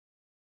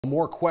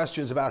more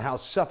questions about how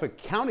Suffolk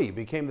County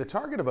became the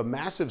target of a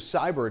massive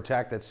cyber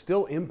attack that's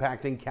still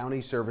impacting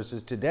county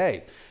services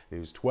today.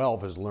 News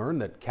 12 has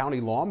learned that county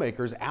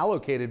lawmakers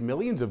allocated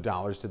millions of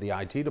dollars to the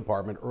IT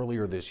department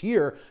earlier this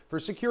year for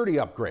security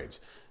upgrades.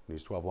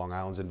 News 12 Long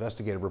Island's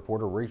investigative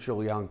reporter Rachel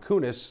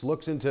Yankunis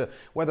looks into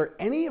whether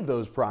any of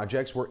those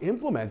projects were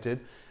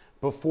implemented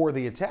before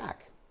the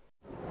attack.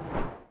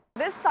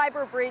 This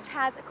cyber breach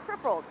has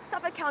crippled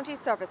Suffolk County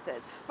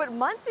services, but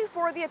months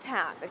before the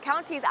attack, the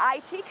county's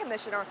IT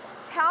commissioner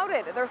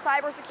touted their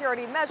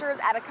cybersecurity measures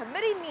at a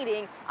committee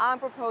meeting on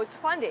proposed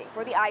funding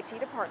for the IT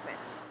department.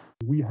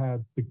 We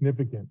have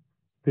significant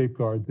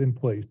safeguards in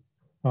place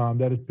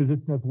that is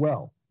positioned as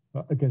well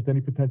against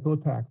any potential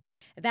attack.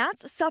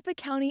 That's Suffolk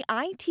County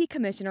IT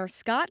Commissioner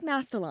Scott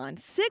Mastellon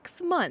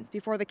 6 months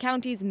before the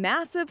county's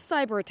massive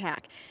cyber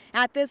attack.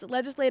 At this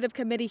legislative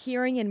committee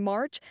hearing in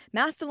March,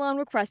 Mastellon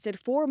requested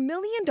 $4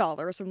 million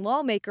from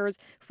lawmakers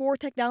for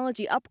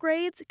technology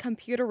upgrades,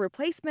 computer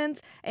replacements,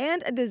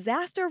 and a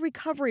disaster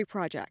recovery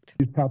project.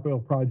 These capital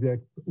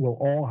projects will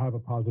all have a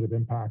positive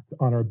impact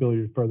on our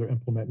ability to further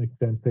implement and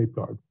extend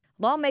safeguards.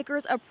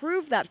 Lawmakers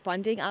approved that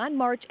funding on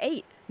March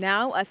 8th.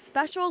 Now, a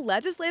special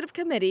legislative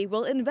committee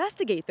will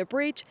investigate the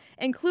breach,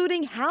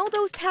 including how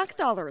those tax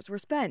dollars were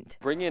spent.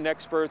 Bring in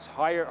experts,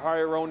 hire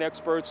our own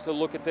experts to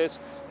look at this,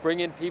 bring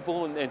in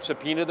people and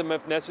subpoena them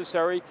if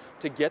necessary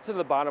to get to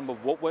the bottom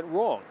of what went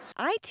wrong.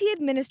 IT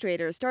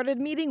administrators started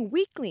meeting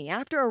weekly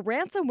after a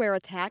ransomware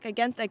attack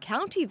against a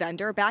county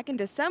vendor back in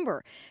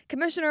December.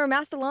 Commissioner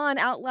Mastellon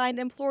outlined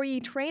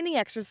employee training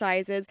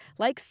exercises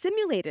like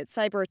simulated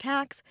cyber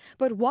attacks.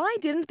 But why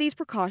didn't these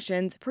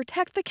precautions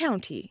protect the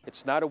county?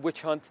 It's not a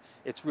witch hunt.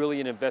 It's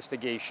really an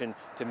investigation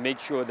to make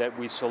sure that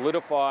we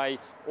solidify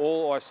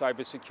all our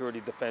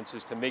cybersecurity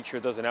defenses to make sure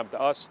it doesn't happen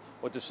to us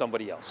or to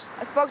somebody else.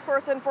 A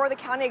spokesperson for the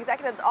county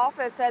executive's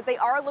office says they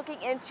are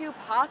looking into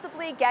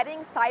possibly getting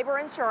cyber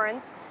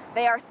insurance.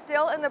 They are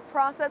still in the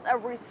process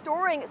of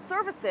restoring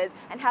services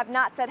and have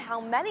not said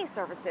how many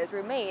services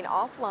remain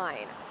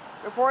offline.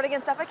 Reporting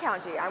in Suffolk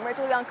County, I'm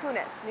Rachel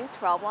Yankunis, News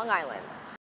 12 Long Island.